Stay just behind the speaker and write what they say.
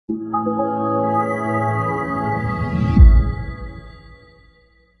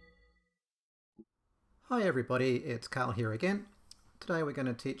Hi everybody, it's Carl here again. Today we're going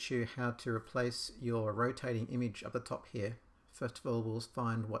to teach you how to replace your rotating image up the top here. First of all, we'll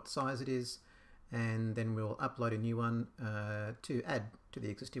find what size it is, and then we'll upload a new one to add to the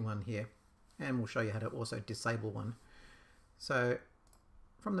existing one here. And we'll show you how to also disable one. So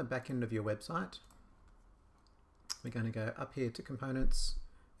from the back end of your website, we're going to go up here to Components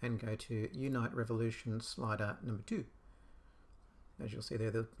and go to Unite Revolution slider number 2. As you'll see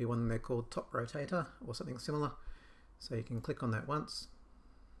there'll be one there called Top Rotator or something similar. So you can click on that once.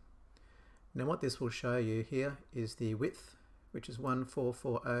 Now what this will show you here is the width, which is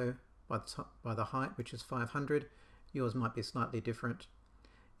 1440 by the height, which is 500. Yours might be slightly different.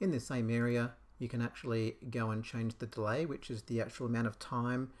 In the same area, you can actually go and change the delay, which is the actual amount of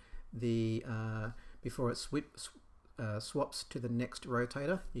time before it swaps to the next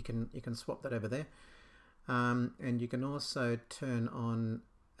rotator. You can swap that over there. And you can also turn on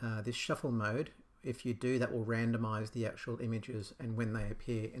this shuffle mode. If you do, that will randomize the actual images and when they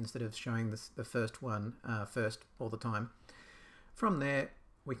appear, instead of showing the first one first all the time. From there,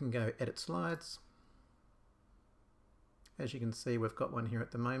 we can go edit slides. As you can see, we've got one here at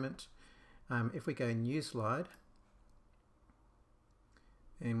the moment. If we go new slide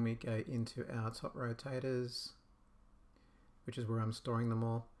and we go into our top rotators, which is where I'm storing them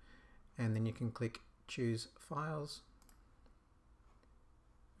all, and then you can click choose files.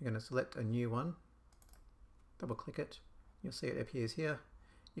 You're going to select a new one, double click it, you'll see it appears here.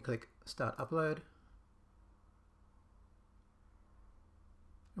 You click start upload,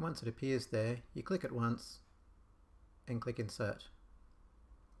 and once it appears there, you click it once and click insert,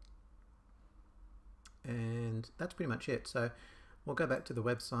 and that's pretty much it. So we'll go back to the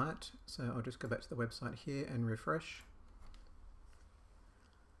website. So I'll just go back to the website here and refresh.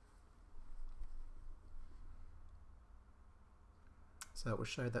 So it will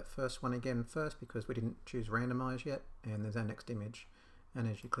show that first one again first because we didn't choose randomize yet, and there's our next image. And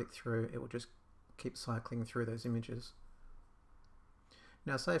as you click through, it will just keep cycling through those images.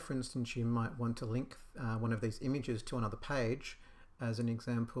 Now say for instance you might want to link one of these images to another page. As an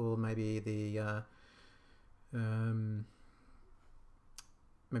example, maybe to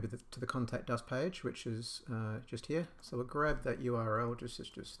the contact us page, which is just here. So we'll grab that URL,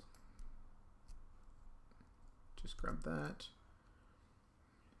 just grab that.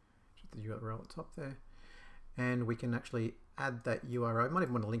 The URL at the top there, and we can actually add that URL. You might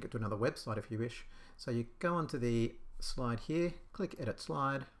even want to link it to another website if you wish. So you go onto the slide here, click edit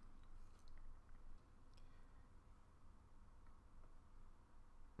slide,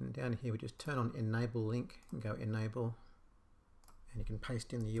 and down here we just turn on enable link and go enable, and you can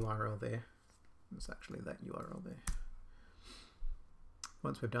paste in the URL there. It's actually that URL there.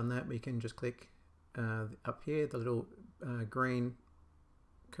 Once we've done that, we can just click up here, the little green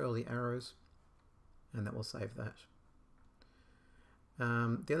curly arrows, and that will save that.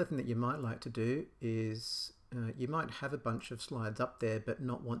 The other thing that you might like to do is you might have a bunch of slides up there but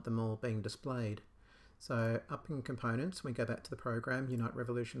not want them all being displayed. So up in Components, we go back to the program, Unite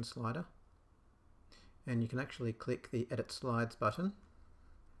Revolution slider, and you can actually click the Edit Slides button.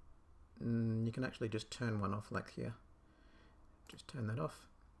 You can actually just turn one off like here. Just turn that off,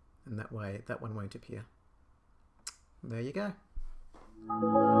 and that way that one won't appear. There you go.